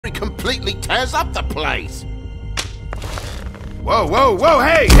completely tears up the place. Whoa, whoa, whoa,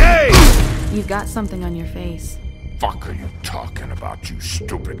 hey, hey! You've got something on your face. Fuck are you talking about, you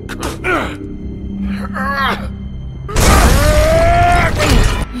stupid cunt?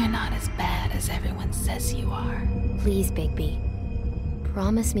 You're not as bad as everyone says you are. Please, Bigby.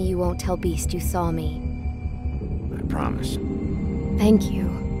 Promise me you won't tell Beast you saw me. I promise. Thank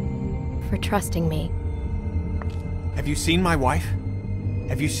you for trusting me. Have you seen my wife?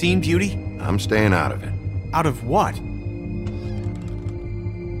 Have you seen Beauty? I'm staying out of it. Out of what?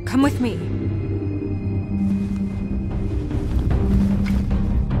 Come with me.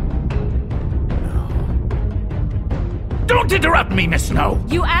 Don't interrupt me, Miss Snow!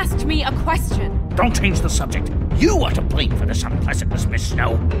 You asked me a question. Don't change the subject. You are to blame for this unpleasantness, Miss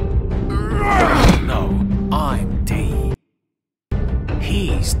Snow. No, I'm D.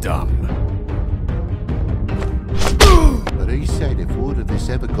 He's dumb. But he said if word of this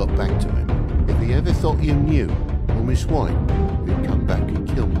ever got back to him, if he ever thought you knew, or Miss White, he'd come back and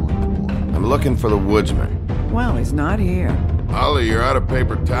kill my boy. I'm looking for the woodsman. Well, he's not here. Ollie, you're out of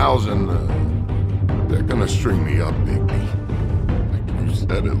paper towels and they're gonna string me up, Bigby. Like you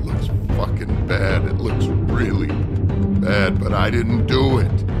said, it looks fucking bad. It looks really bad, but I didn't do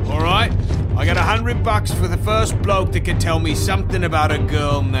it. Alright, I got $100 for the first bloke that can tell me something about a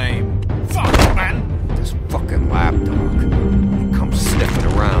girl named... Fuck, man! This fucking lapdog. He comes sniffing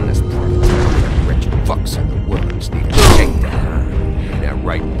around this part of town. Rich fucks and the worms need a shakedown. Ain't that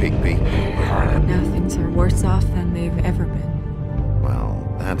right, Bigby? Now things are worse off than they've ever been.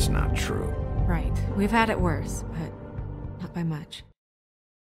 Well, that's not true. Right. We've had it worse, but not by much.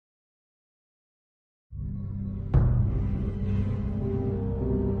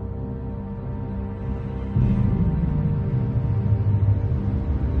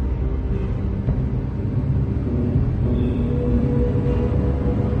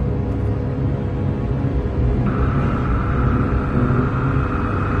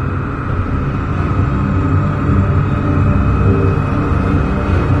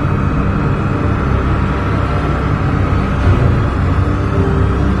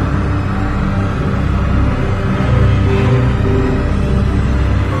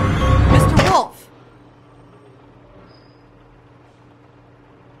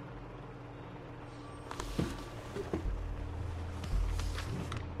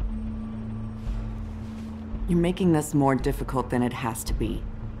 You're making this more difficult than it has to be.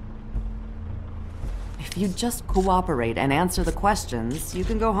 If you just cooperate and answer the questions, you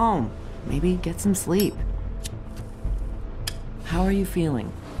can go home. Maybe get some sleep. How are you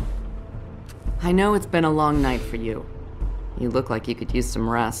feeling? I know it's been a long night for you. You look like you could use some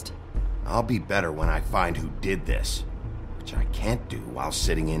rest. I'll be better when I find who did this, which I can't do while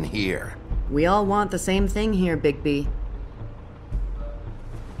sitting in here. We all want the same thing here, Bigby.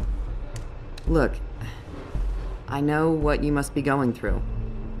 Look, I know what you must be going through.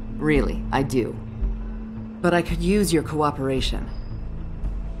 Really, I do. But I could use your cooperation.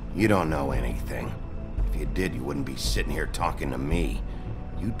 You don't know anything. If you did, you wouldn't be sitting here talking to me.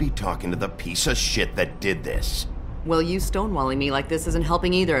 You'd be talking to the piece of shit that did this. Well, you stonewalling me like this isn't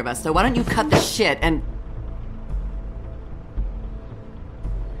helping either of us, so why don't you cut the shit and...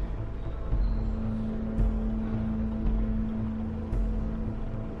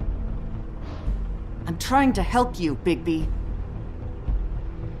 I'm trying to help you, Bigby.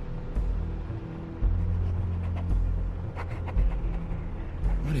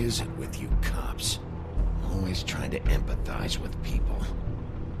 What is it with you cops? Always trying to empathize with people.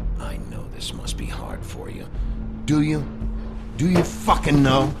 I know this must be hard for you. Do you? Do you fucking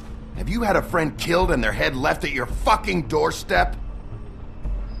know? Have you had a friend killed and their head left at your fucking doorstep?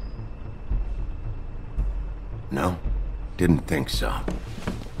 No? Didn't think so.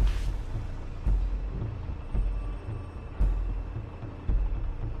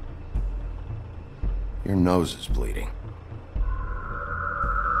 Your nose is bleeding.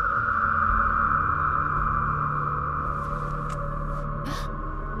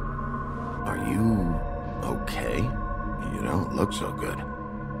 Are you okay? You don't look so good.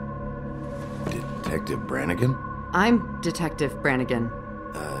 Detective Brannigan? I'm Detective Brannigan.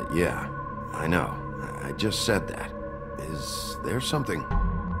 Yeah, I know. I just said that. Is there something? Do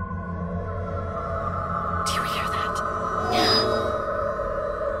you hear that?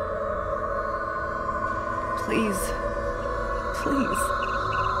 Please. Please.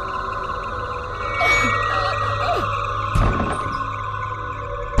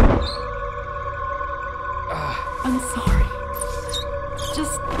 I'm sorry.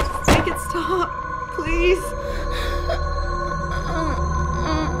 Just make it stop, please.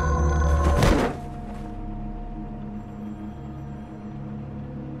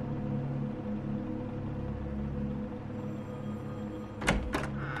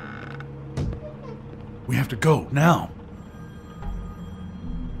 We have to go, now.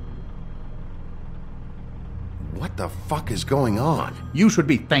 What the fuck is going on? You should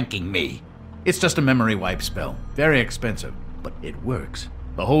be thanking me. It's just a memory wipe spell. Very expensive, but it works.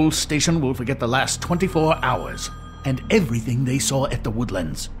 The whole station will forget the last 24 hours and everything they saw at the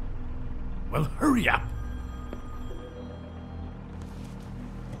Woodlands. Well, hurry up.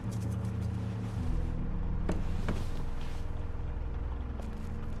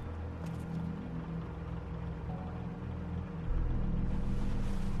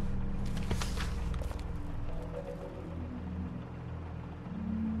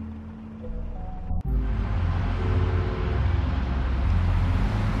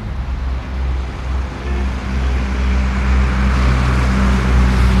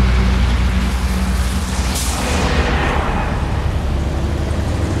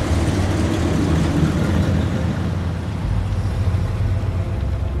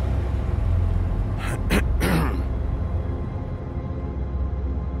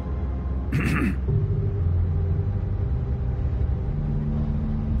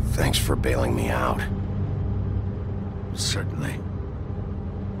 Thanks for bailing me out. Certainly.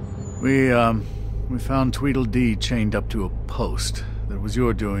 We found Tweedledee chained up to a post. That was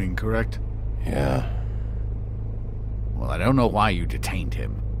your doing, correct? Yeah. Well, I don't know why you detained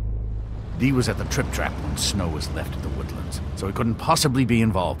him. Dee was at the Trip Trap when Snow was left at the Woodlands, so he couldn't possibly be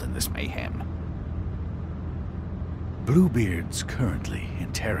involved in this mayhem. Bluebeard's currently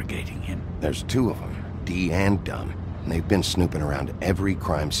interrogating him. There's two of them, Dee and Dunn. And they've been snooping around every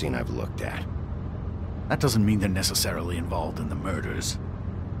crime scene I've looked at. That doesn't mean they're necessarily involved in the murders.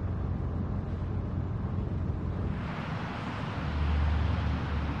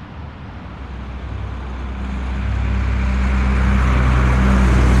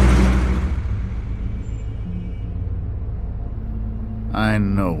 I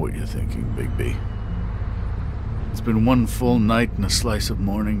know what you're thinking, Bigby. It's been one full night and a slice of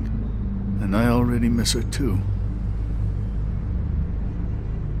morning, and I already miss her too.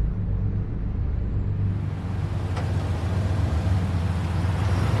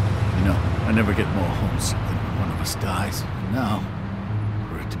 I never get more homesick than when one of us dies. And now,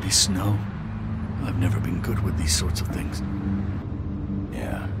 for it to be Snow, I've never been good with these sorts of things.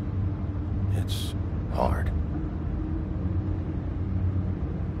 Yeah, it's hard.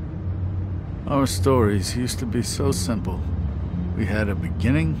 Our stories used to be so simple. We had a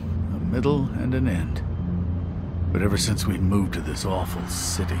beginning, a middle, and an end. But ever since we moved to this awful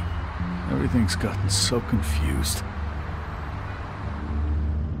city, everything's gotten so confused.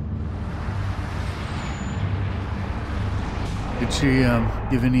 Did she,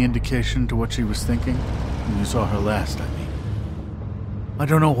 give any indication to what she was thinking? When you saw her last, I mean. I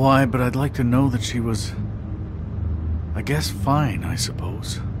don't know why, but I'd like to know that she was... I guess fine, I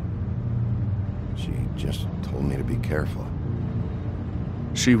suppose. She just told me to be careful.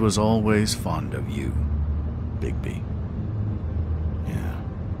 She was always fond of you, Bigby. Yeah.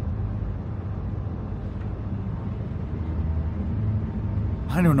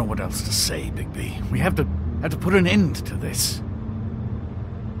 I don't know what else to say, Bigby. We have to put an end to this.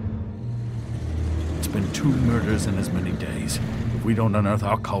 It's been 2 murders in as many days. If we don't unearth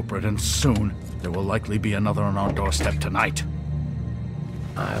our culprit, and soon, there will likely be another on our doorstep tonight.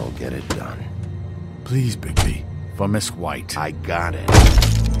 I'll get it done. Please, Bigby. For Miss White. I got it.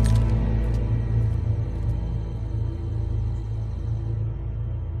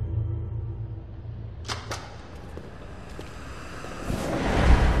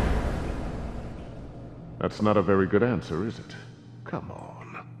 That's not a very good answer, is it? Come on.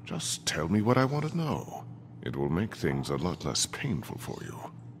 Just tell me what I want to know. It will make things a lot less painful for you.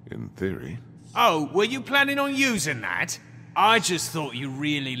 In theory. Oh, were you planning on using that? I just thought you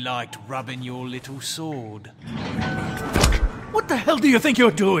really liked rubbing your little sword. What the hell do you think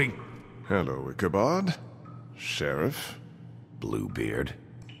you're doing? Hello, Ichabod. Sheriff. Bluebeard.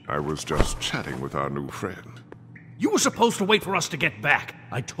 I was just chatting with our new friend. You were supposed to wait for us to get back.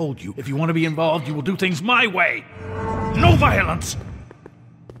 I told you, if you want to be involved, you will do things my way. No violence!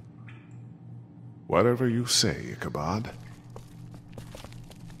 Whatever you say, Ichabod.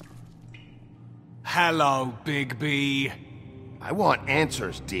 Hello, Bigby. I want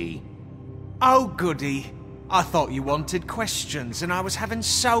answers, Dee. Oh, goody. I thought you wanted questions, and I was having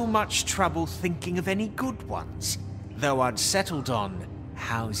so much trouble thinking of any good ones. Though I'd settled on,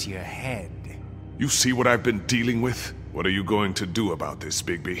 how's your head? You see what I've been dealing with? What are you going to do about this,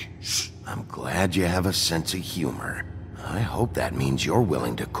 Bigby? I'm glad you have a sense of humor. I hope that means you're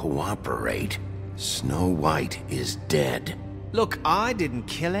willing to cooperate. Snow White is dead. Look, I didn't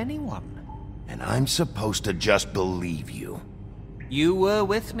kill anyone. And I'm supposed to just believe you. You were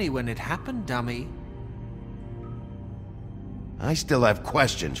with me when it happened, dummy. I still have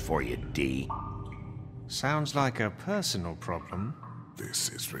questions for you, D. Sounds like a personal problem. This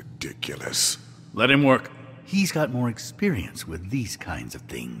is ridiculous. Let him work. He's got more experience with these kinds of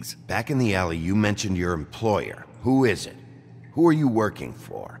things. Back in the alley, you mentioned your employer. Who is it? Who are you working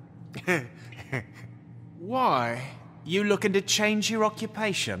for? Why? You looking to change your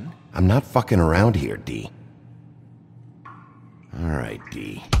occupation? I'm not fucking around here, D. All right,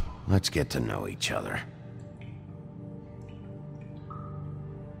 D. Let's get to know each other.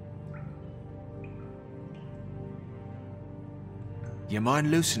 You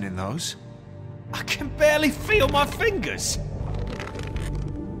mind loosening those? I can barely feel my fingers!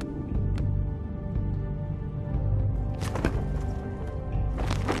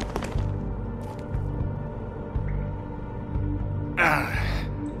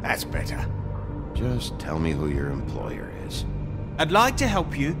 That's better. Just tell me who your employer is. I'd like to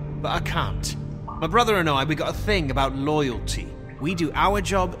help you, but I can't. My brother and I, we got a thing about loyalty. We do our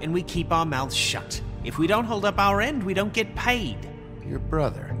job and we keep our mouths shut. If we don't hold up our end, we don't get paid. Your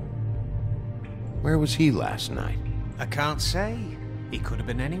brother? Where was he last night? I can't say. He could have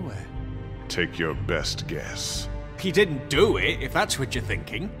been anywhere. Take your best guess. He didn't do it, if that's what you're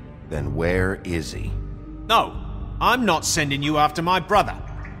thinking. Then where is he? No, I'm not sending you after my brother.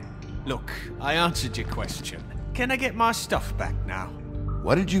 Look, I answered your question. Can I get my stuff back now?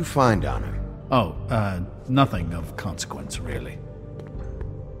 What did you find on him? Oh, nothing of consequence, really.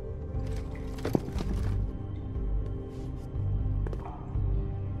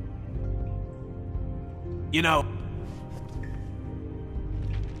 You know...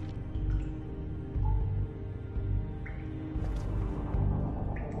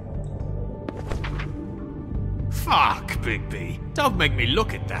 Fuck, Bigby. Don't make me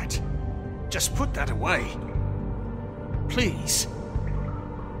look at that. Just put that away. Please.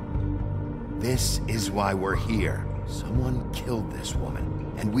 This is why we're here. Someone killed this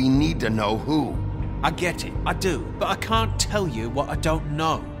woman, and we need to know who. I get it, I do, but I can't tell you what I don't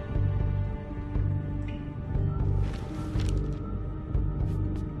know.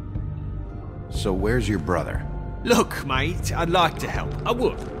 So where's your brother? Look, mate, I'd like to help. I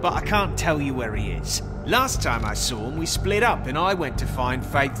would, but I can't tell you where he is. Last time I saw him, we split up and I went to find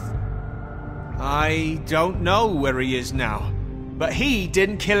Faith. I don't know where he is now, but he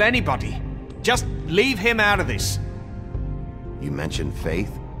didn't kill anybody. Just leave him out of this. You mentioned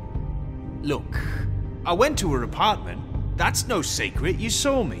Faith? Look, I went to her apartment. That's no secret, you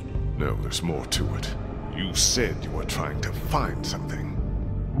saw me. No, there's more to it. You said you were trying to find something.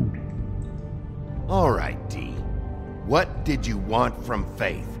 All right, D. What did you want from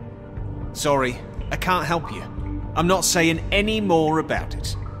Faith? Sorry, I can't help you. I'm not saying any more about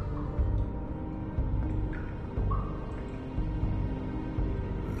it.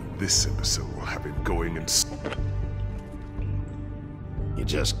 This imbecile will have him going and... You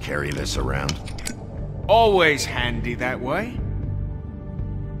just carry this around? Always handy that way.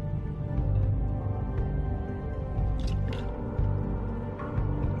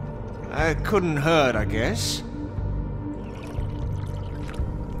 It couldn't hurt, I guess.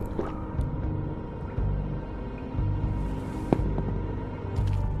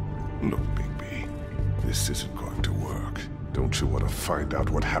 Look, Bigby, this isn't going to work. Don't you want to find out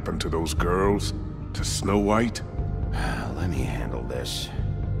what happened to those girls? To Snow White? Let me handle this.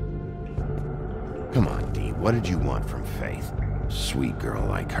 Come on, D. What did you want from Faith? Sweet girl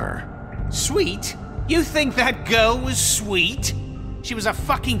like her. Sweet? You think that girl was sweet? She was a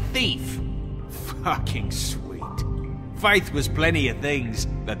fucking thief. Fucking sweet. Faith was plenty of things,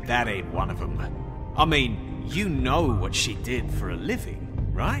 but that ain't one of them. I mean, you know what she did for a living,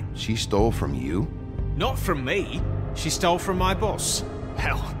 right? She stole from you? Not from me. She stole from my boss.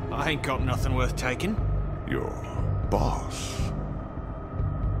 Hell, I ain't got nothing worth taking. Your boss?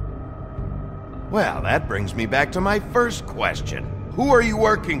 Well, that brings me back to my first question. Who are you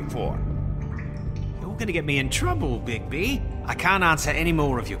working for? You're gonna get me in trouble, Bigby. I can't answer any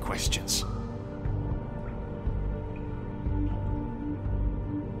more of your questions.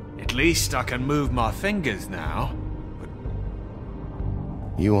 At least I can move my fingers now.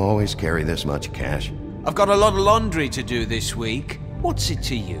 You always carry this much cash? I've got a lot of laundry to do this week. What's it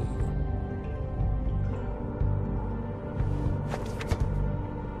to you?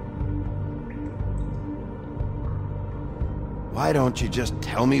 Why don't you just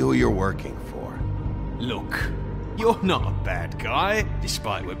tell me who you're working for? Look, you're not a bad guy,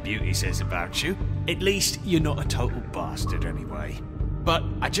 despite what Beauty says about you. At least you're not a total bastard anyway. But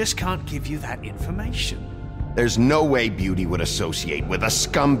I just can't give you that information. There's no way Beauty would associate with a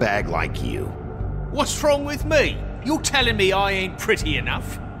scumbag like you. What's wrong with me? You're telling me I ain't pretty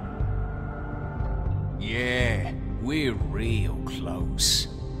enough? Yeah, We're real close.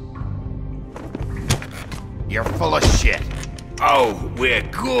 You're full of shit. Oh, we're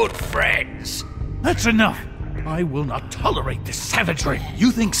good friends. That's enough. I will not tolerate this savagery.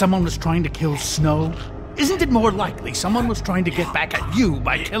 You think someone was trying to kill Snow? Isn't it more likely someone was trying to get back at you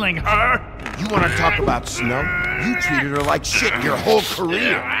by killing her? You want to talk about Snow? You treated her like shit your whole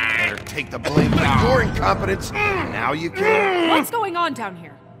career. Let her take the blame for your incompetence. Now you can. What's going on down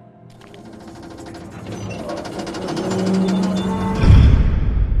here?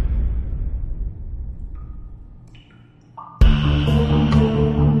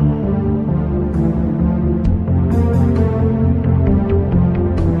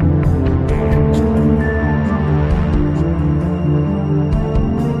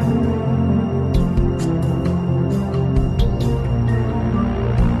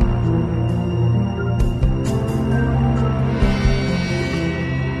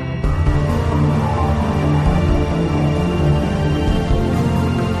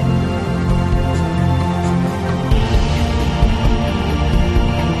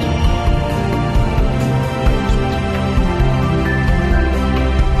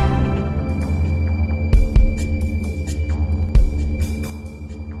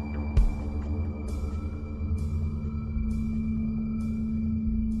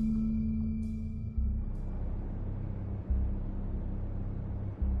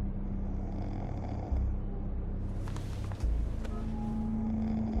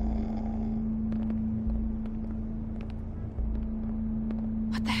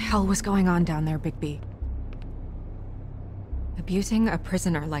 What the hell was going on down there, Bigby? Abusing a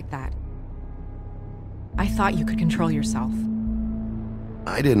prisoner like that. I thought you could control yourself.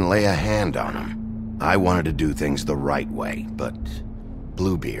 I didn't lay a hand on him. I wanted to do things the right way, but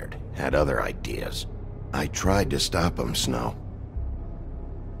Bluebeard had other ideas. I tried to stop him, Snow.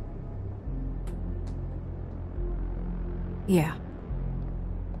 Yeah.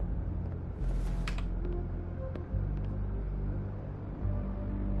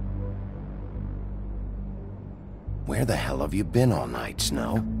 Where the hell have you been all night,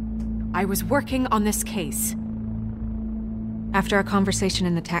 Snow? I was working on this case. After a conversation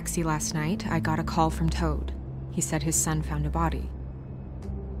in the taxi last night, I got a call from Toad. He said his son found a body.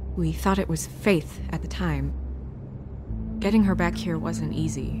 We thought it was Faith at the time. Getting her back here wasn't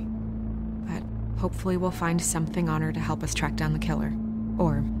easy, but hopefully we'll find something on her to help us track down the killer.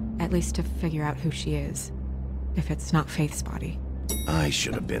 Or at least to figure out who she is, if it's not Faith's body. I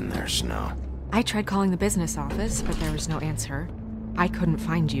should have been there, Snow. I tried calling the business office, but there was no answer. I couldn't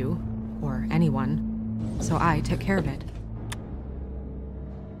find you, or anyone, so I took care of it.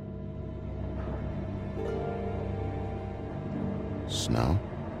 Snow?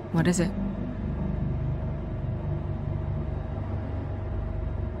 What is it?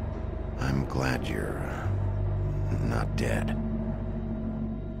 I'm glad you're not dead.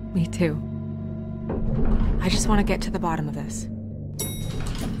 Me too. I just want to get to the bottom of this.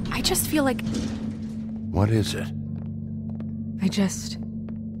 I just feel like... What is it?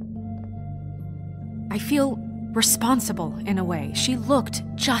 I feel responsible in a way. She looked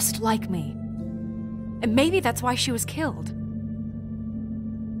just like me. And maybe that's why she was killed.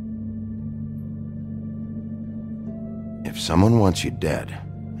 If someone wants you dead,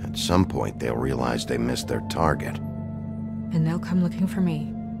 at some point they'll realize they missed their target. And they'll come looking for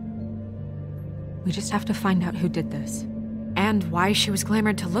me. We just have to find out who did this. And why she was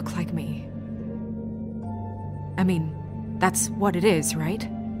glamored to look like me. I mean, that's what it is, right?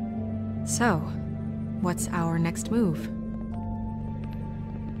 So, what's our next move?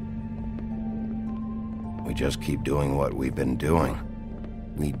 We just keep doing what we've been doing.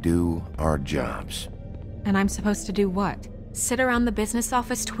 We do our jobs. And I'm supposed to do what? Sit around the business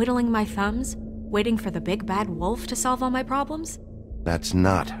office twiddling my thumbs? Waiting for the big bad wolf to solve all my problems? That's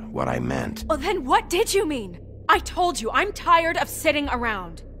not what I meant. Well, then what did you mean? I told you, I'm tired of sitting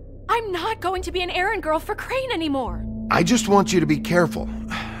around. I'm not going to be an errand girl for Crane anymore. I just want you to be careful.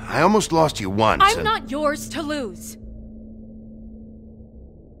 I almost lost you once. I'm not yours to lose.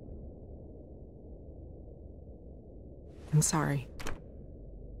 I'm sorry.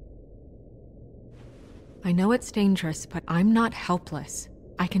 I know it's dangerous, but I'm not helpless.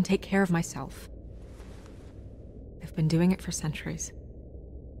 I can take care of myself. I've been doing it for centuries.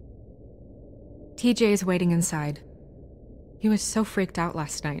 TJ is waiting inside. He was so freaked out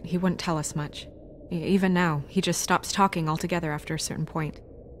last night, he wouldn't tell us much. Even now, he just stops talking altogether after a certain point.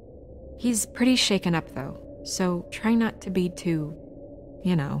 He's pretty shaken up, though, so try not to be too,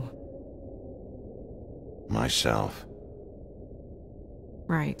 you know. Myself.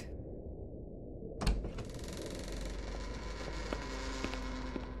 Right.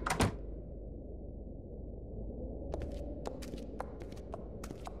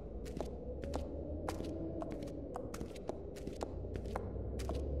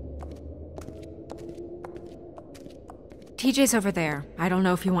 TJ's over there. I don't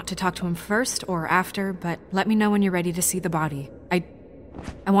know if you want to talk to him first or after, but let me know when you're ready to see the body. I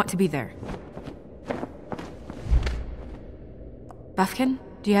want to be there. Buffkin,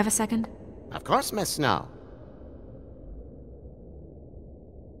 do you have a second? Of course, Miss Snow.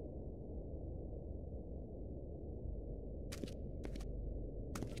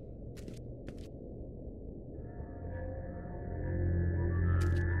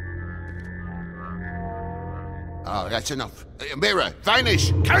 Oh, that's enough. Mira,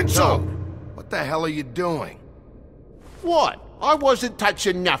 vanish! Cancel! What the hell are you doing? What? I wasn't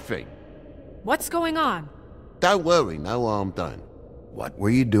touching nothing. What's going on? Don't worry, no harm done. What were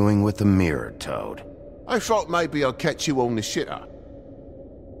you doing with the mirror, Toad? I thought maybe I'd catch you on the shitter.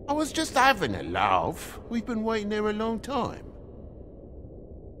 I was just having a laugh. We've been waiting there a long time.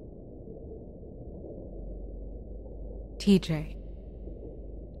 TJ.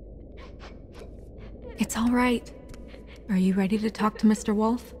 It's all right. Are you ready to talk to Mr.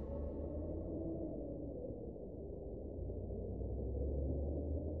 Wolf?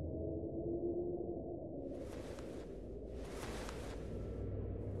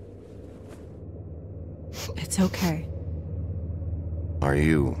 It's okay. Are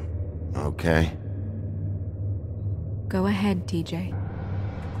you okay? Go ahead, TJ.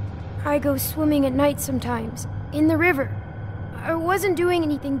 I go swimming at night sometimes, in the river. I wasn't doing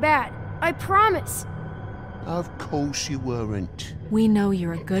anything bad, I promise. Of course you weren't. We know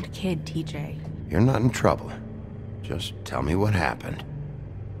you're a good kid, TJ. You're not in trouble. Just tell me what happened.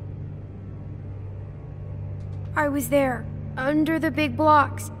 I was there, under the big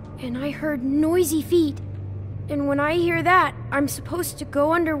blocks, and I heard noisy feet. And when I hear that, I'm supposed to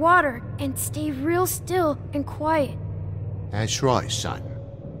go underwater and stay real still and quiet. That's right, son.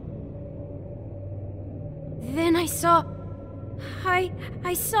 Then I saw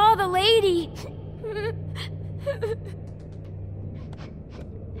the lady.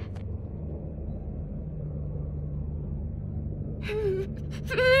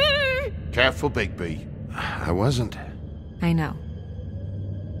 Careful, Bigby. I wasn't. I know.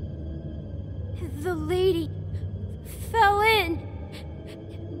 The lady fell in.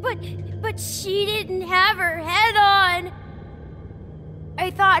 But she didn't have her head on.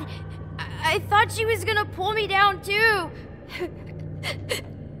 I thought she was gonna pull me down too.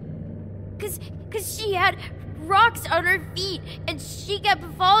 Cause she had rocks on her feet and she kept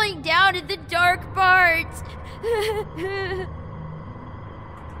falling down in the dark parts.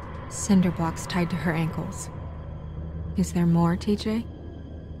 Cinder blocks tied to her ankles. Is there more, TJ?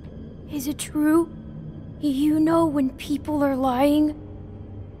 Is it true? You know when people are lying?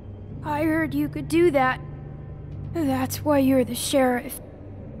 I heard you could do that. That's why you're the sheriff.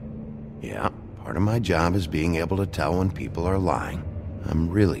 Yeah, part of my job is being able to tell when people are lying. I'm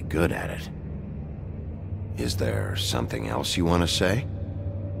really good at it. Is there something else you want to say?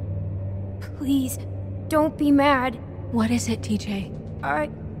 Please, don't be mad. What is it, TJ?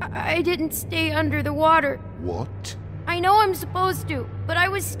 I didn't stay under the water. What? I know I'm supposed to, but I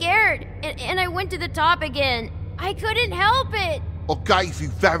was scared, and I went to the top again. I couldn't help it. I gave you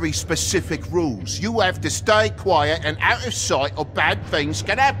very specific rules. You have to stay quiet and out of sight or bad things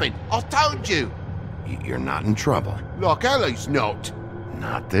can happen. I told you. You're not in trouble. Like Ellie's not.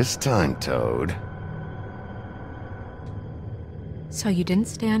 Not this time, Toad. So you didn't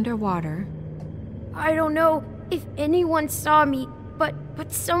stay underwater. I don't know if anyone saw me, but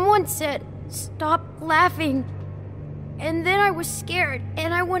someone said, "Stop laughing." And then I was scared,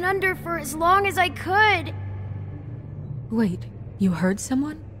 and I went under for as long as I could. Wait, you heard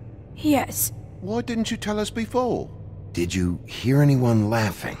someone? Yes. Why didn't you tell us before? Did you hear anyone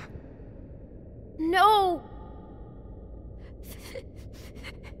laughing? No.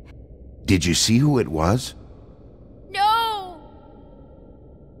 Did you see who it was? No.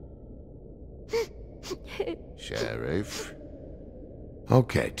 Sheriff.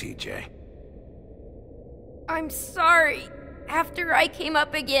 Okay, TJ. I'm sorry. After I came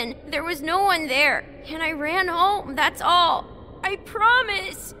up again, there was no one there, and I ran home, that's all. I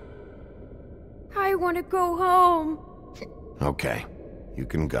promise. I want to go home. Okay, you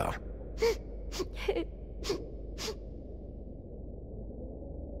can go.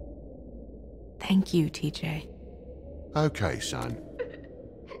 Thank you, TJ. Okay, son.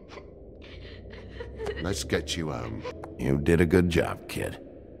 Let's get you home. You did a good job, kid.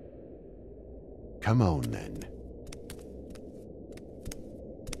 Come on, then.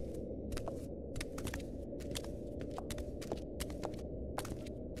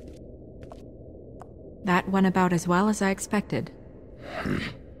 That went about as well as I expected.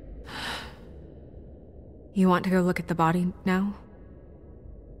 You want to go look at the body now?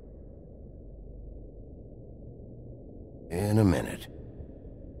 In a minute.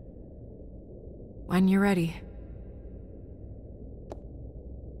 When you're ready.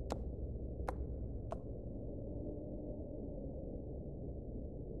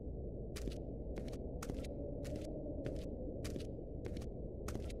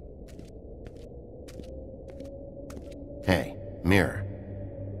 Hey, Mirror.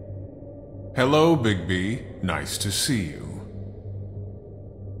 Hello, Bigby. Nice to see you.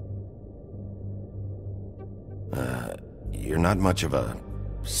 You're not much of a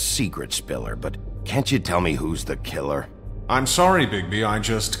secret spiller, but can't you tell me who's the killer? I'm sorry, Bigby, I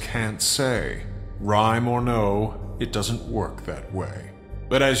just can't say. Rhyme or no, it doesn't work that way.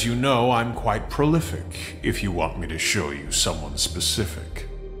 But as you know, I'm quite prolific, if you want me to show you someone specific.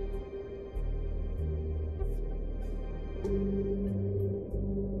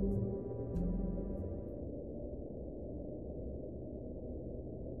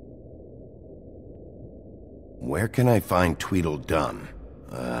 Where can I find Tweedledum?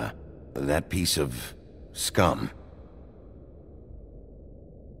 That piece of scum.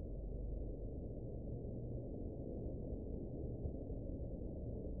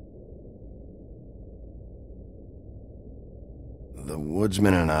 The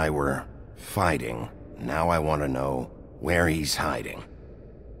woodsman and I were fighting. Now I want to know where he's hiding.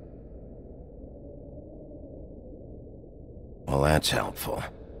 Well, that's helpful.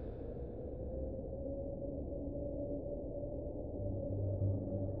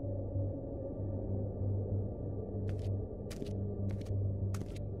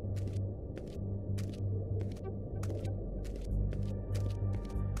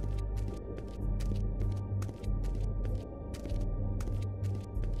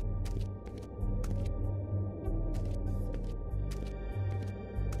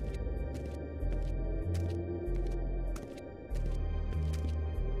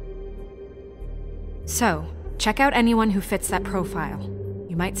 So, check out anyone who fits that profile.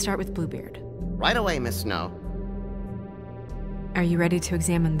 You might start with Bluebeard. Right away, Miss Snow. Are you ready to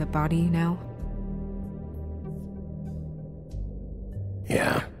examine the body now?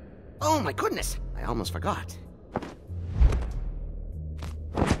 Yeah. Oh my goodness! I almost forgot.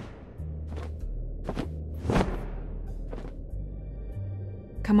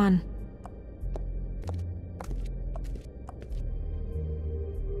 Come on.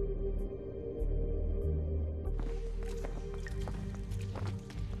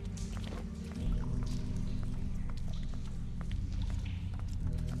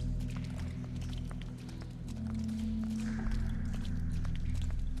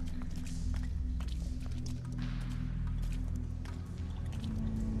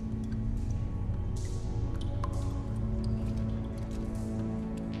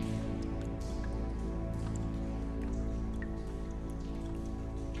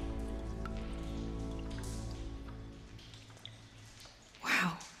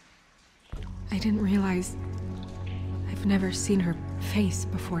 I didn't realize I've never seen her face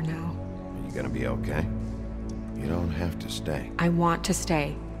before now. Are you gonna be okay? You don't have to stay. I want to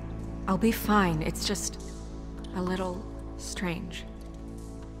stay. I'll be fine. It's just a little strange.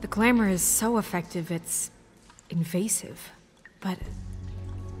 The glamour is so effective, it's invasive. But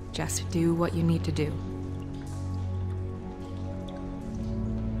just do what you need to do.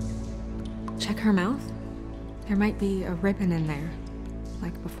 Check her mouth. There might be a ribbon in there,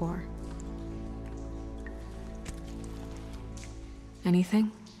 like before.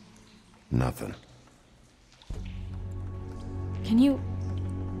 Anything? Nothing. Can you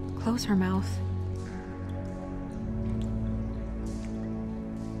close her mouth?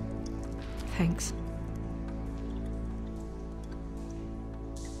 Thanks.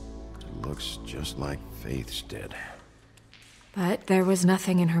 It looks just like Faith's did. But there was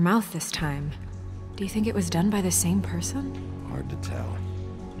nothing in her mouth this time. Do you think it was done by the same person? Hard to tell.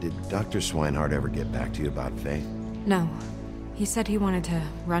 Did Dr. Swinehart ever get back to you about Faith? No. He said he wanted to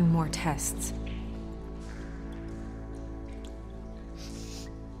run more tests.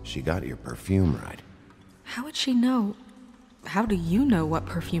 She got your perfume right. How would she know? How do you know what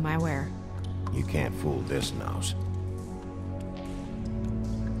perfume I wear? You can't fool this nose.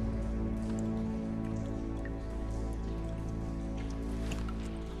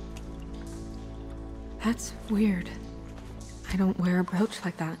 That's weird. I don't wear a brooch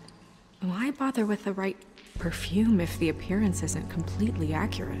like that. Why bother with the right perfume if the appearance isn't completely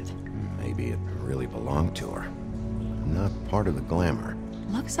accurate? Maybe it really belonged to her. Not part of the glamour.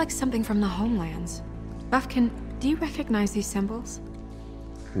 Looks like something from the homelands. Buffkin, do you recognize these symbols?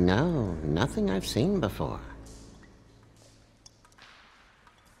 No, nothing I've seen before.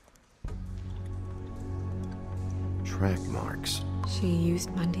 Track marks. She used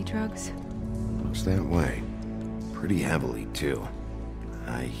Mundy drugs? Looks that way. Pretty heavily, too.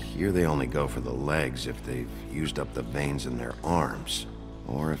 I hear they only go for the legs if they've used up the veins in their arms,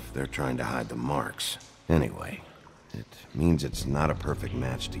 or if they're trying to hide the marks. Anyway, it means it's not a perfect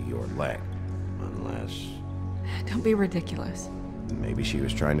match to your leg, unless... Don't be ridiculous. Maybe she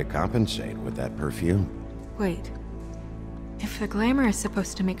was trying to compensate with that perfume. Wait. If the glamour is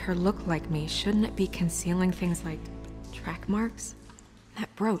supposed to make her look like me, shouldn't it be concealing things like track marks?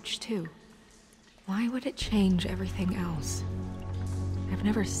 That brooch, too. Why would it change everything else? I've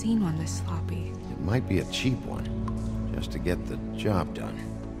never seen one this sloppy. It might be a cheap one, just to get the job done.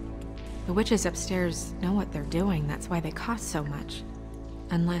 The witches upstairs know what they're doing, that's why they cost so much.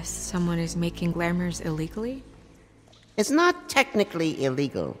 Unless someone is making glamours illegally? It's not technically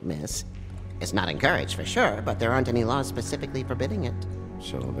illegal, miss. It's not encouraged for sure, but there aren't any laws specifically forbidding it.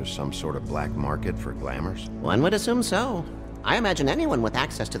 So there's some sort of black market for glamours? One would assume so. I imagine anyone with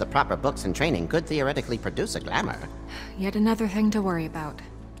access to the proper books and training could theoretically produce a glamour. Yet another thing to worry about.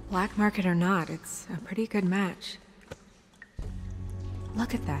 Black market or not, it's a pretty good match.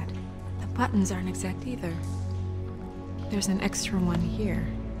 Look at that. The buttons aren't exact either. There's an extra one here.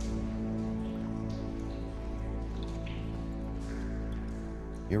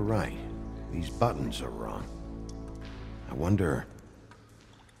 You're right. These buttons are wrong. I wonder...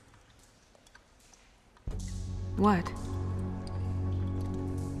 What?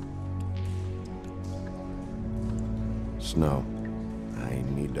 Snow, I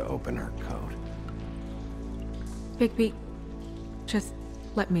need to open her coat. Bigby, just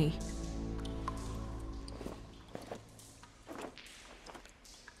let me.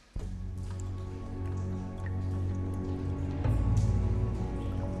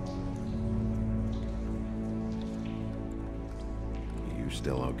 You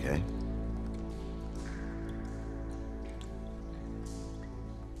still okay?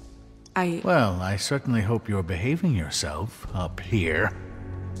 Well, I certainly hope you're behaving yourself up here.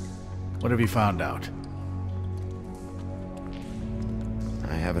 What have you found out?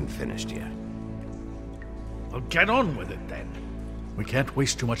 I haven't finished yet. Well, get on with it then. We can't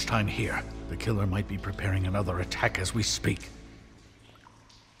waste too much time here. The killer might be preparing another attack as we speak.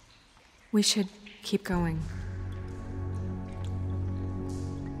 We should keep going.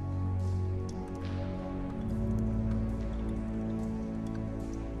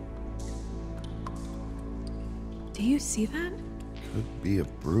 Do you see that? Could be a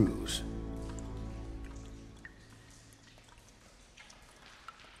bruise.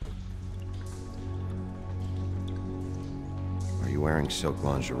 Are you wearing silk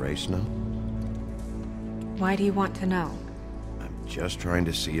lingerie, Snow? Why do you want to know? I'm just trying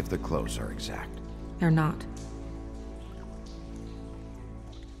to see if the clothes are exact. They're not.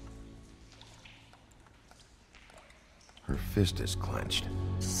 Her fist is clenched.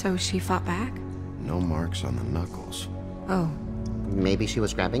 So she fought back? No marks on the knuckles. Oh. Maybe she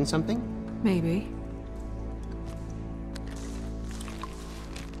was grabbing something? Maybe.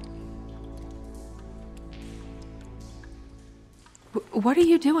 What are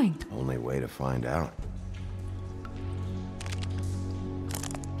you doing? Only way to find out.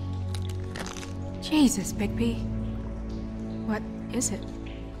 Jesus, Bigby. What is it?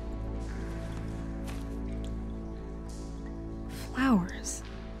 Flowers.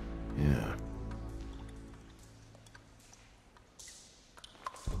 Yeah.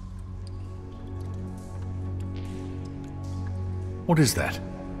 What is that?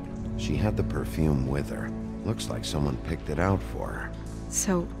 She had the perfume with her. Looks like someone picked it out for her.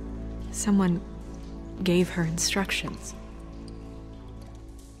 So, someone gave her instructions.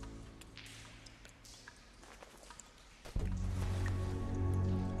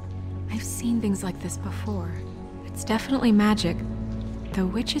 I've seen things like this before. It's definitely magic, though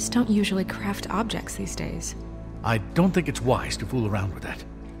witches don't usually craft objects these days. I don't think it's wise to fool around with that.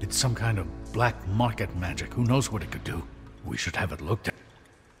 It's some kind of black market magic. Who knows what it could do? We should have it looked at.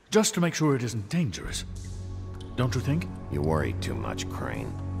 Just to make sure it isn't dangerous. Don't you think? You worry too much, Crane.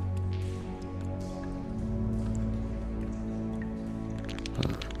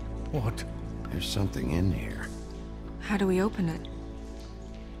 What? There's something in here. How do we open it?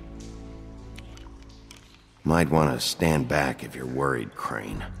 Might want to stand back if you're worried,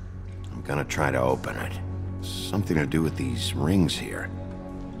 Crane. I'm gonna try to open it. Something to do with these rings here.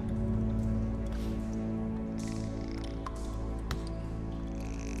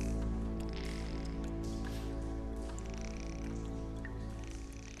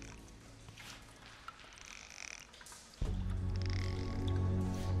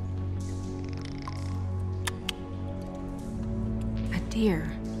 A deer.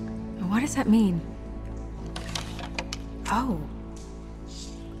 What does that mean? Oh.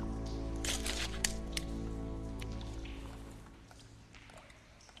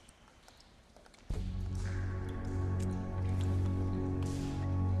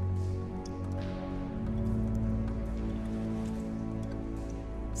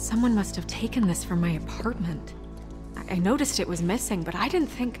 Someone must have taken this from my apartment. I noticed it was missing, but I didn't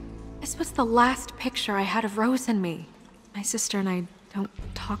think this was the last picture I had of Rose and me. My sister and I don't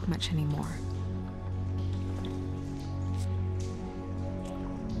talk much anymore.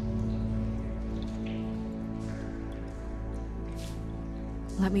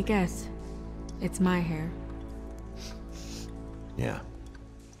 Let me guess. It's my hair. Yeah.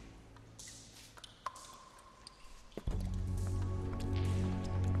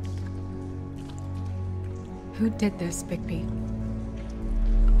 Who did this, Bigby?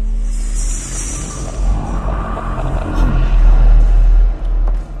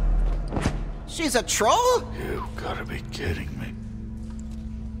 She's a troll? You've gotta be kidding me.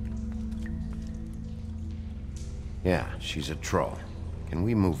 Yeah, she's a troll. Can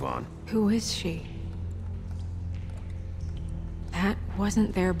we move on? Who is she? That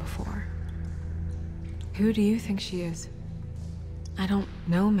wasn't there before. Who do you think she is? I don't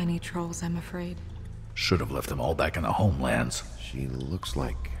know many trolls, I'm afraid. Should have left them all back in the homelands. She looks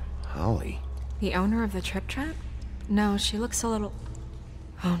like Holly. The owner of the Trip Trap? No, she looks a little...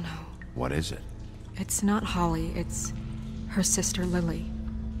 Oh no. What is it? It's not Holly, it's her sister Lily.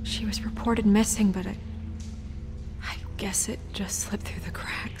 She was reported missing, but I guess it just slipped through the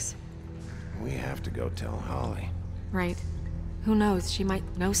cracks. We have to go tell Holly. Right. Who knows, she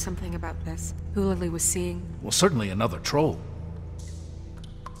might know something about this. Who Lily was seeing. Well, certainly another troll.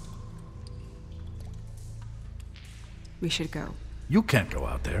 We should go. You can't go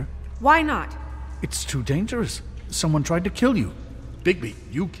out there. Why not? It's too dangerous. Someone tried to kill you. Bigby,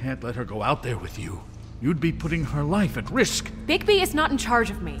 you can't let her go out there with you. You'd be putting her life at risk. Bigby is not in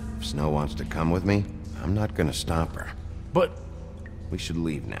charge of me. If Snow wants to come with me, I'm not gonna stop her. But... We should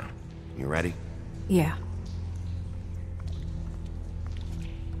leave now. You ready? Yeah.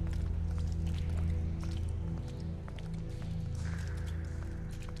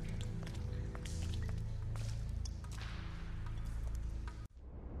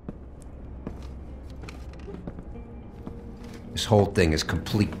 This whole thing is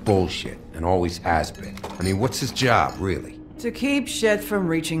complete bullshit, and always has been. I mean, what's his job, really? To keep shit from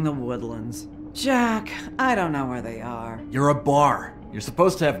reaching the woodlands. Jack, I don't know where they are. You're a bar. You're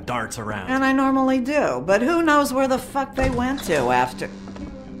supposed to have darts around. And I normally do, but who knows where the fuck they went to after...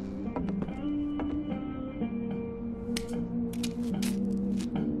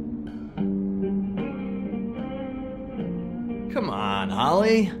 Come on,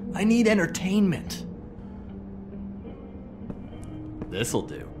 Holly. I need entertainment. This'll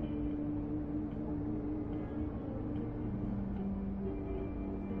do.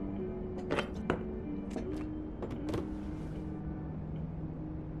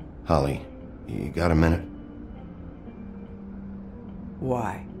 Holly, you got a minute?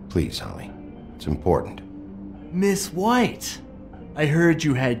 Why? Please, Holly. It's important. Miss White, I heard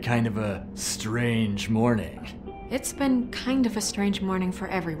you had kind of a strange morning. It's been kind of a strange morning for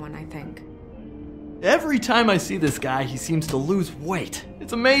everyone, I think. Every time I see this guy, he seems to lose weight.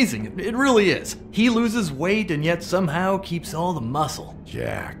 It's amazing. It really is. He loses weight and yet somehow keeps all the muscle.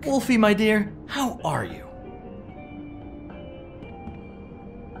 Jack. Wolfie, my dear, how are you?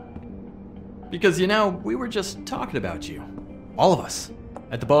 Because, you know, we were just talking about you. All of us.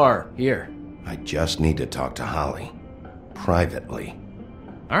 At the bar, here. I just need to talk to Holly. Privately.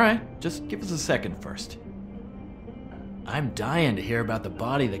 Alright, just give us a second first. I'm dying to hear about the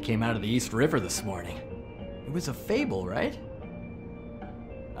body that came out of the East River this morning. It was a fable, right?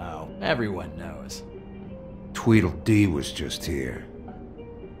 Oh, everyone knows. Tweedledee was just here.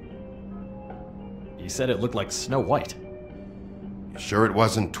 You said it looked like Snow White. You sure it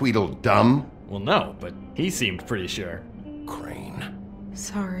wasn't Tweedledum? Well, no, but he seemed pretty sure. Crane.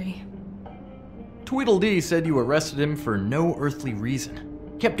 Sorry. Tweedledee said you arrested him for no earthly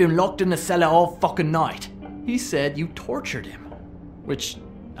reason. Kept him locked in the cellar all fucking night. He said you tortured him. Which,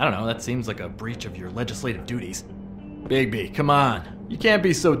 I don't know, that seems like a breach of your legislative duties. Bigby, come on. You can't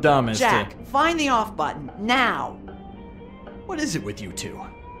be so dumb as Jack, find the off button, now! What is it with you two?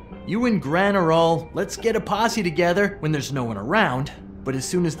 You and Gran are all, let's get a posse together when there's no one around, but as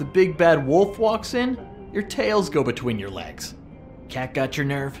soon as the big bad wolf walks in, your tails go between your legs. Cat got your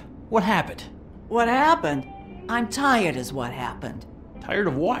nerve? What happened? What happened? I'm tired is what happened. Tired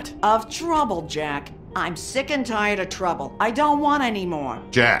of what? Of trouble, Jack. I'm sick and tired of trouble. I don't want any more.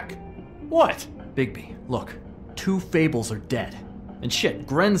 Jack. What? Bigby, look. 2 fables are dead. And shit,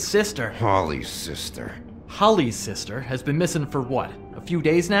 Gren's sister... Holly's sister. Holly's sister has been missing for what? A few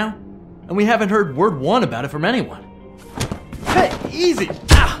days now? And we haven't heard word one about it from anyone. Hey, easy!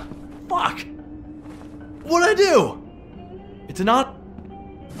 Ah! Fuck! What'd I do? It's not...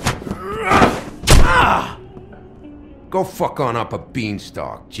 Ah! Go fuck on up a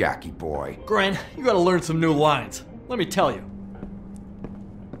beanstalk, Jackie boy. Gren, you gotta learn some new lines. Let me tell you.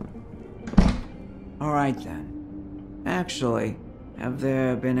 All right then. Actually, have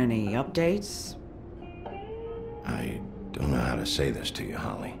there been any updates? I don't know how to say this to you,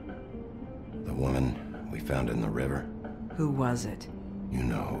 Holly. The woman we found in the river, Who was it? you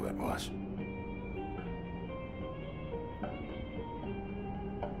know who it was.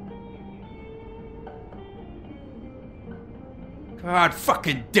 God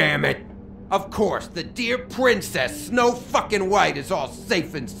fucking damn it! Of course, the dear princess, Snow fucking White, is all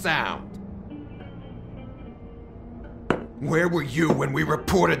safe and sound. Where were you when we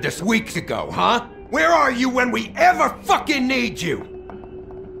reported this weeks ago, huh? Where are you when we ever fucking need you?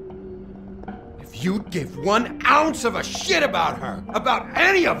 If you'd give 1 ounce of a shit about her, about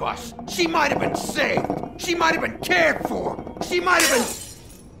any of us, she might have been saved. She might have been cared for. She might have been...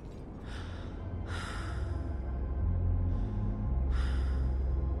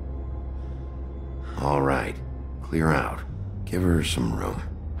 All right, clear out. Give her some room.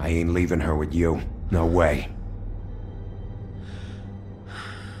 I ain't leaving her with you. No way.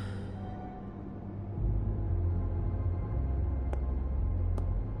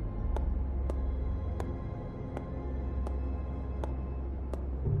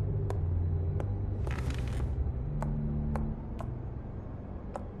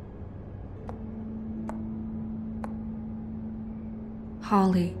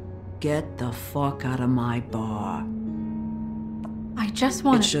 Holly, Get the fuck out of my bar. I just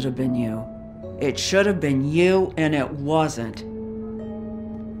want It should have been you. It should have been you, and it wasn't.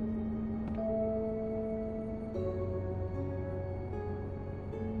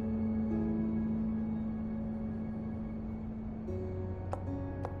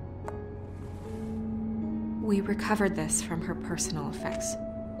 We recovered this from her personal effects.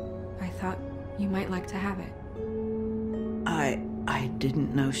 I thought you might like to have it. I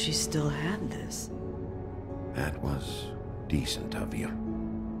didn't know she still had this. That was decent of you.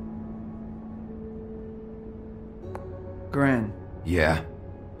 Gren, Yeah?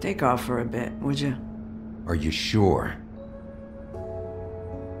 take off for a bit, would you? Are you sure?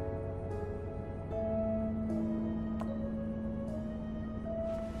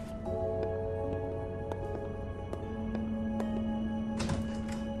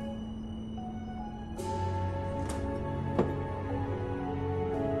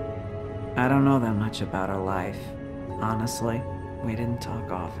 I don't know that much about her life. Honestly, we didn't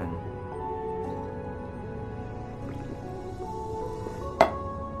talk often.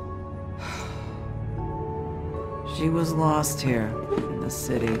 She was lost here in the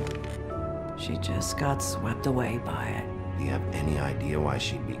city. She just got swept away by it. Do you have any idea why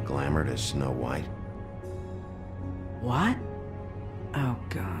she'd be glamored as Snow White? What? Oh,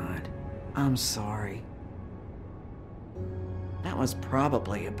 God. I'm sorry. That was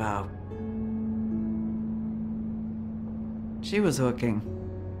probably about... She was hooking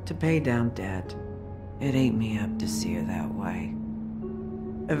to pay down debt. It ate me up to see her that way.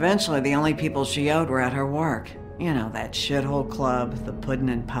 Eventually, the only people she owed were at her work. You know, that shithole club, the Puddin'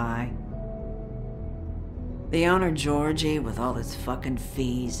 and Pie. The owner, Georgie, with all his fucking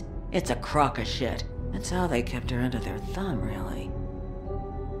fees. It's a crock of shit. That's how they kept her under their thumb, really.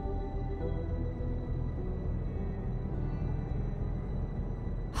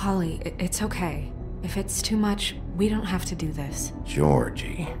 Holly, it's okay. If it's too much, we don't have to do this.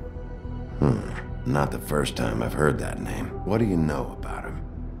 Georgie. Not the first time I've heard that name. What do you know about him?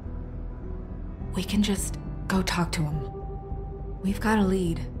 We can just go talk to him. We've got a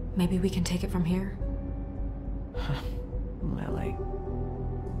lead. Maybe we can take it from here? Lily.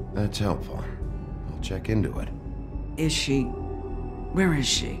 That's helpful. I'll check into it. Is she... Where is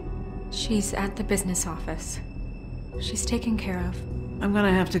she? She's at the business office. She's taken care of. I'm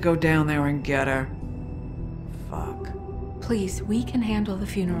gonna have to go down there and get her. Fuck. Please, we can handle the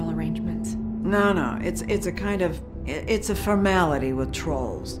funeral arrangements. No, it's a kind of... It's a formality with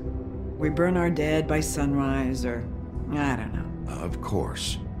trolls. We burn our dead by sunrise, or... I don't know. Of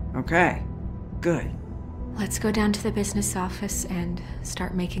course. Okay. Good. Let's go down to the business office and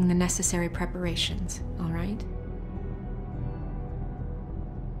start making the necessary preparations, all right?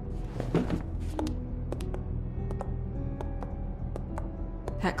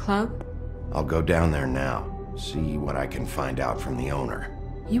 That club? I'll go down there now. See what I can find out from the owner.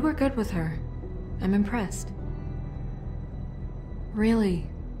 You were good with her. I'm impressed. Really,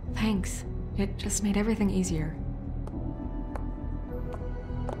 thanks. It just made everything easier.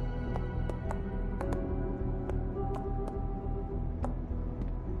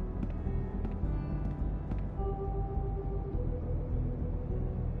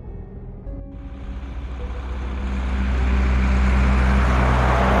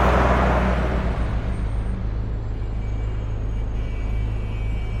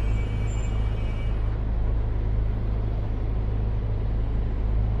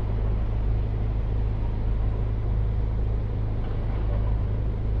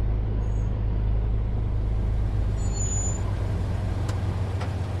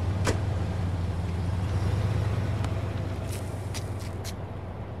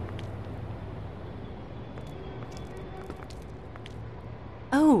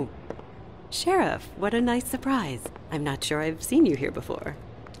 Oh, Sheriff, what a nice surprise. I'm not sure I've seen you here before.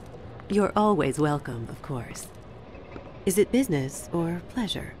 You're always welcome, of course. Is it business or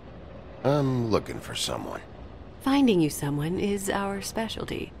pleasure? I'm looking for someone. Finding you someone is our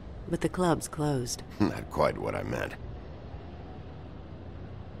specialty, but the club's closed. Not quite what I meant.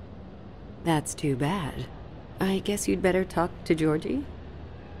 That's too bad. I guess you'd better talk to Georgie?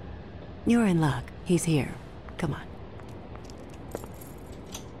 You're in luck. He's here. Come on.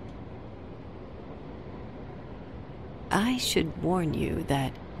 I should warn you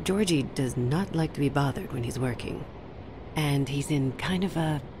that Georgie does not like to be bothered when he's working. And he's in kind of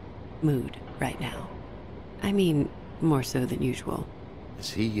a mood right now. I mean, more so than usual.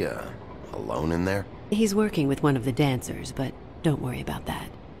 Is he, alone in there? He's working with one of the dancers, but don't worry about that.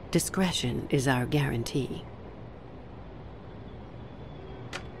 Discretion is our guarantee.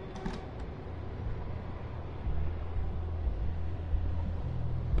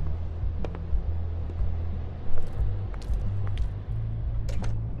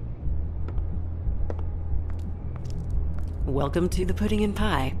 Welcome to the Pudding and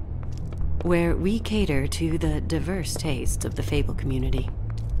Pie, where we cater to the diverse tastes of the Fable community.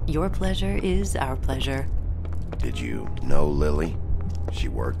 Your pleasure is our pleasure. Did you know Lily? She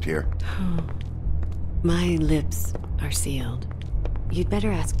worked here? My lips are sealed. You'd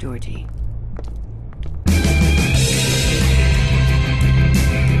better ask Georgie.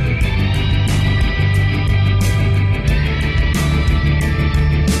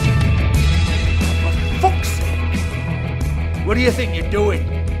 What do you think you're doing?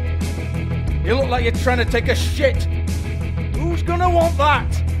 You look like you're trying to take a shit. Who's gonna want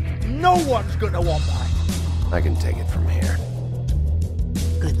that? No one's gonna want that. I can take it from here.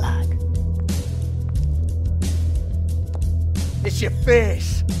 Good luck. It's your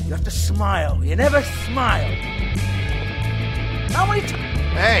face. You have to smile. You never smile. How many times?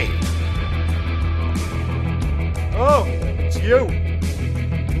 Hey! Oh, it's you.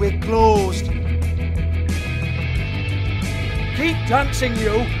 We're closed. Keep dancing,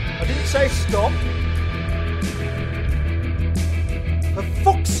 you. I didn't say stop. For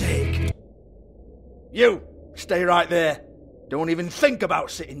fuck's sake. You, stay right there. Don't even think about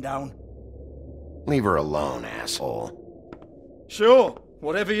sitting down. Leave her alone, asshole. Sure,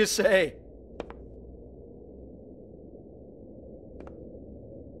 whatever you say.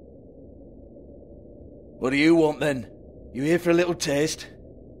 What do you want then? You here for a little taste?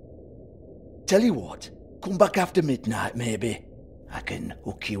 Tell you what, come back after midnight maybe. I can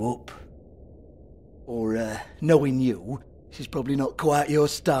hook you up. Or, knowing you, she's probably not quite your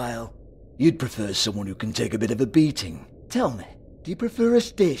style. You'd prefer someone who can take a bit of a beating. Tell me, do you prefer a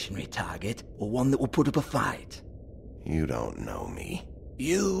stationary target or one that will put up a fight? You don't know me.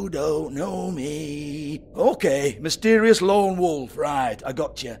 You don't know me. Okay, mysterious lone wolf, right, I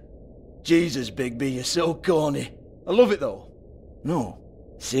got you. Jesus, Bigby, you're so corny. I love it though. No,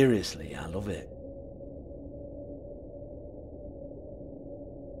 seriously, I love it.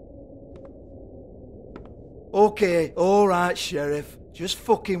 Okay, alright, Sheriff. Just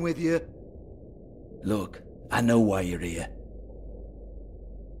fucking with you. Look, I know why you're here.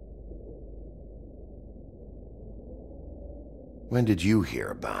 When did you hear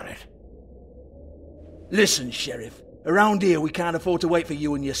about it? Listen, Sheriff. Around here, we can't afford to wait for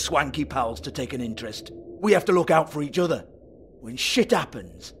you and your swanky pals to take an interest. We have to look out for each other. When shit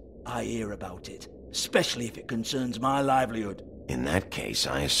happens, I hear about it. Especially if it concerns my livelihood. In that case,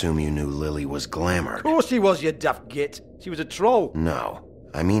 I assume you knew Lily was glamored. Of course she was, you daft git. She was a troll. No.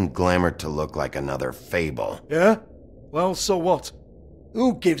 I mean glamored to look like another Fable. Yeah? Well, so what?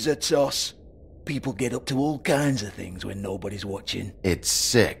 Who gives a toss? People get up to all kinds of things when nobody's watching. It's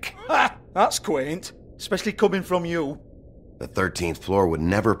sick. Ha! That's quaint. Especially coming from you. The 13th floor would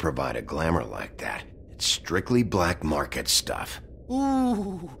never provide a glamour like that. It's strictly black market stuff.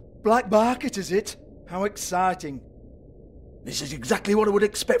 Ooh, black market is it? How exciting. This is exactly what I would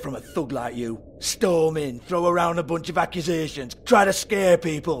expect from a thug like you. Storm in, throw around a bunch of accusations, try to scare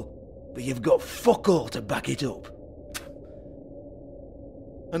people. But you've got fuck all to back it up.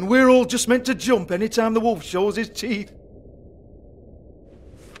 And we're all just meant to jump any time the wolf shows his teeth.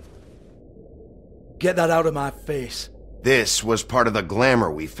 Get that out of my face. This was part of the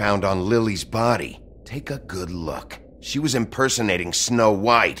glamour we found on Lily's body. Take a good look. She was impersonating Snow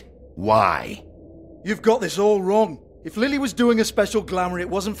White. Why? You've got this all wrong. If Lily was doing a special glamour, it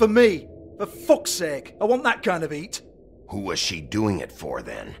wasn't for me. For fuck's sake, I want that kind of eat. Who was she doing it for,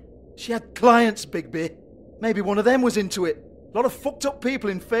 then? She had clients, Bigby. Maybe one of them was into it. A lot of fucked up people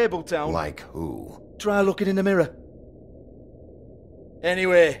in Fabletown. Like who? Try looking in the mirror.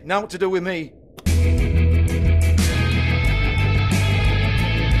 Anyway, now what to do with me?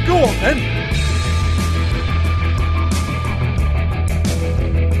 Go on, then.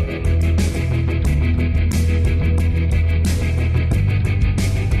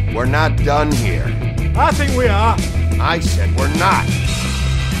 We're not done here. I think we are. I said we're not.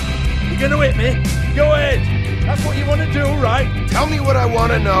 You gonna hit me? Go ahead. That's what you want to do, right? Tell me what I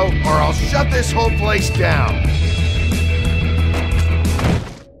want to know, or I'll shut this whole place down.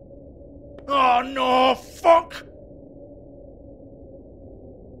 Oh, no, fuck!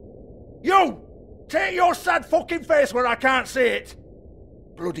 You! Take your sad fucking face where I can't see it!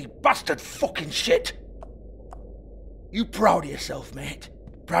 Bloody bastard fucking shit! You proud of yourself, mate?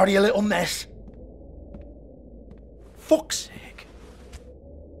 Proud of your little mess? Fuck's sake.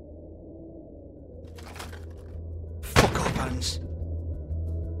 Fuck up, Hans.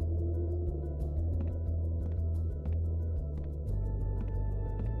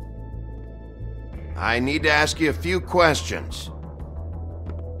 I need to ask you a few questions.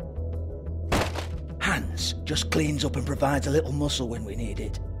 Hans just cleans up and provides a little muscle when we need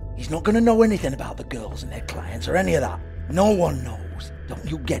it. He's not going to know anything about the girls and their clients or any of that. No one knows. Don't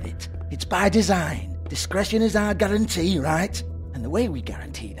you get it? It's by design. Discretion is our guarantee, right? And the way we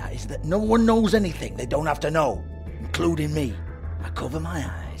guarantee that is that no one knows anything they don't have to know, including me. I cover my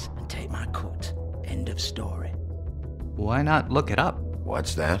eyes and take my cut. End of story. Why not look it up?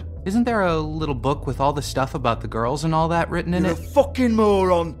 What's that? Isn't there a little book with all the stuff about the girls and all that written in You're it? a fucking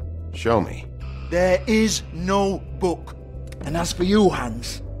moron. Show me. There is no book. And as for you,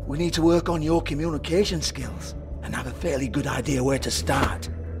 Hans, we need to work on your communication skills and have a fairly good idea where to start.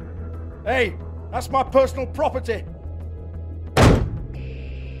 Hey, that's my personal property.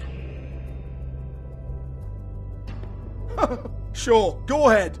 Sure, go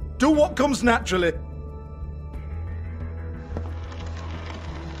ahead. Do what comes naturally.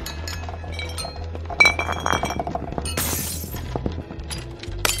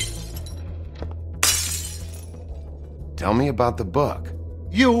 Tell me about the book.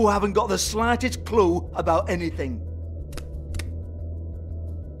 You haven't got the slightest clue about anything.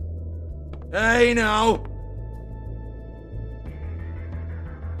 Hey, now.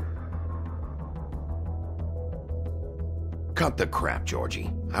 Cut the crap,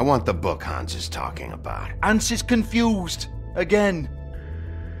 Georgie. I want the book Hans is talking about. Hans is confused. Again.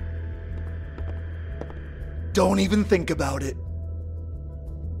 Don't even think about it.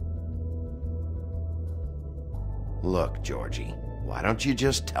 Look, Georgie, why don't you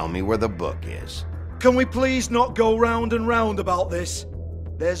just tell me where the book is? Can we please not go round and round about this?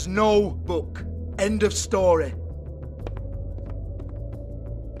 There's no book. End of story.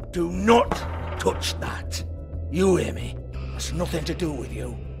 Do not touch that. You hear me? It's nothing to do with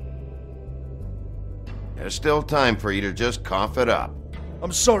you. There's still time for you to just cough it up.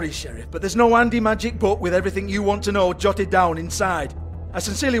 I'm sorry, Sheriff, but there's no handy magic book with everything you want to know jotted down inside. I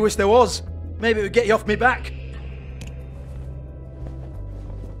sincerely wish there was. Maybe it would get you off me back.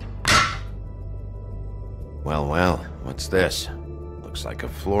 Well, what's this? Looks like a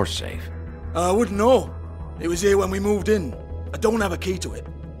floor safe. I wouldn't know. It was here when we moved in. I don't have a key to it.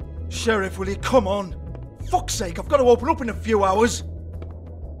 Sheriff, will you come on? Fuck's sake, I've got to open up in a few hours.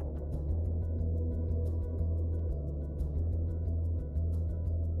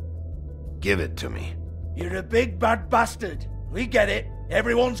 Give it to me. You're a big bad bastard. We get it.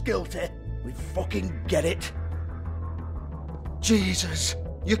 Everyone's guilty. We fucking get it. Jesus,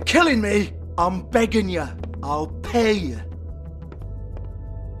 you're killing me. I'm begging you. I'll pay you.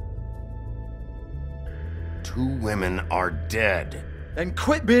 2 women are dead. Then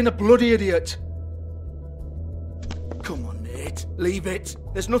quit being a bloody idiot. Come on, Nate. Leave it.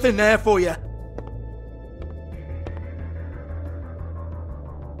 There's nothing there for you.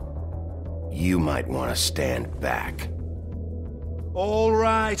 You might want to stand back. All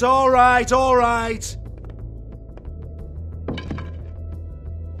right, all right, all right.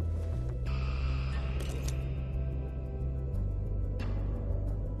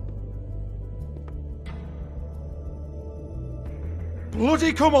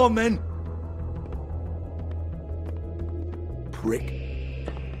 Bloody come on, then. Prick.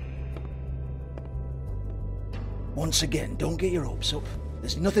 Once again, don't get your hopes up.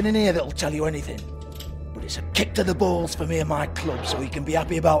 There's nothing in here that'll tell you anything. But it's a kick to the balls for me and my club, so we can be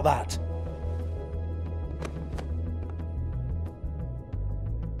happy about that.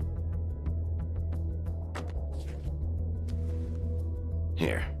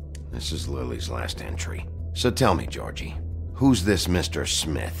 Here, this is Lily's last entry. So tell me, Georgie, who's this Mr.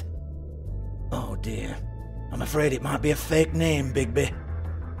 Smith? Oh dear. I'm afraid it might be a fake name, Bigby.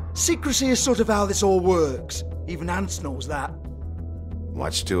 Secrecy is sort of how this all works. Even Hans knows that.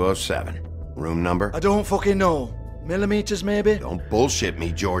 What's 207? Room number? I don't fucking know. millimeters, maybe? Don't bullshit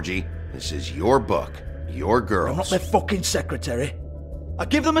me, Georgie. This is your book. Your girls. I'm not their fucking secretary. I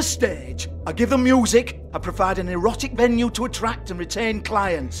give them a stage, I give them music, I provide an erotic venue to attract and retain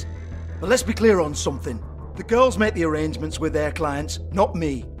clients. But let's be clear on something. The girls make the arrangements with their clients, not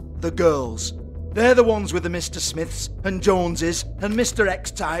me. The girls. They're the ones with the Mr. Smiths and Joneses and Mr. X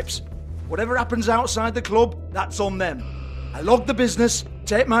types. Whatever happens outside the club, that's on them. I log the business,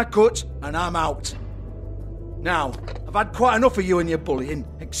 take my cut, and I'm out. Now, I've had quite enough of you and your bullying.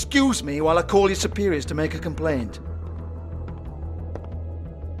 Excuse me while I call your superiors to make a complaint.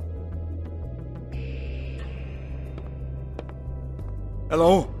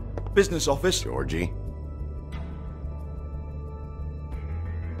 Hello? Business office? Georgie?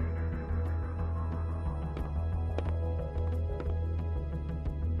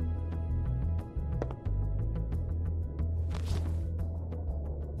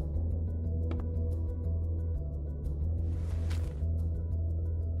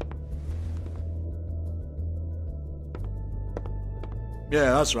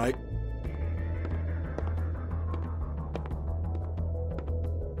 Yeah, that's right.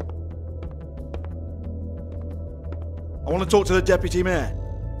 I want to talk to the deputy mayor.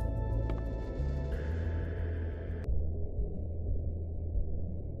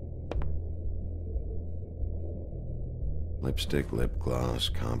 Lipstick, lip gloss,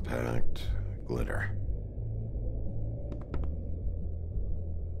 compact, glitter.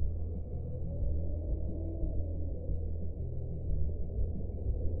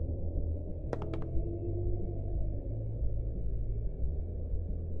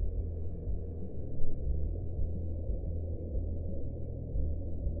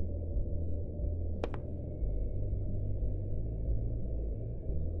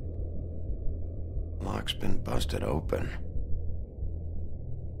 Lock's been busted open.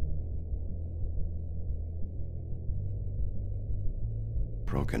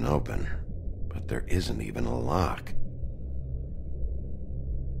 Broken open, but there isn't even a lock.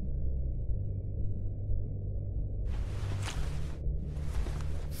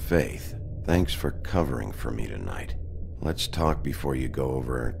 Faith, thanks for covering for me tonight. Let's talk before you go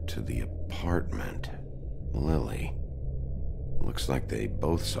over to the apartment. Lily. Looks like they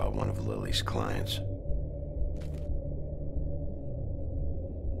both saw one of Lily's clients.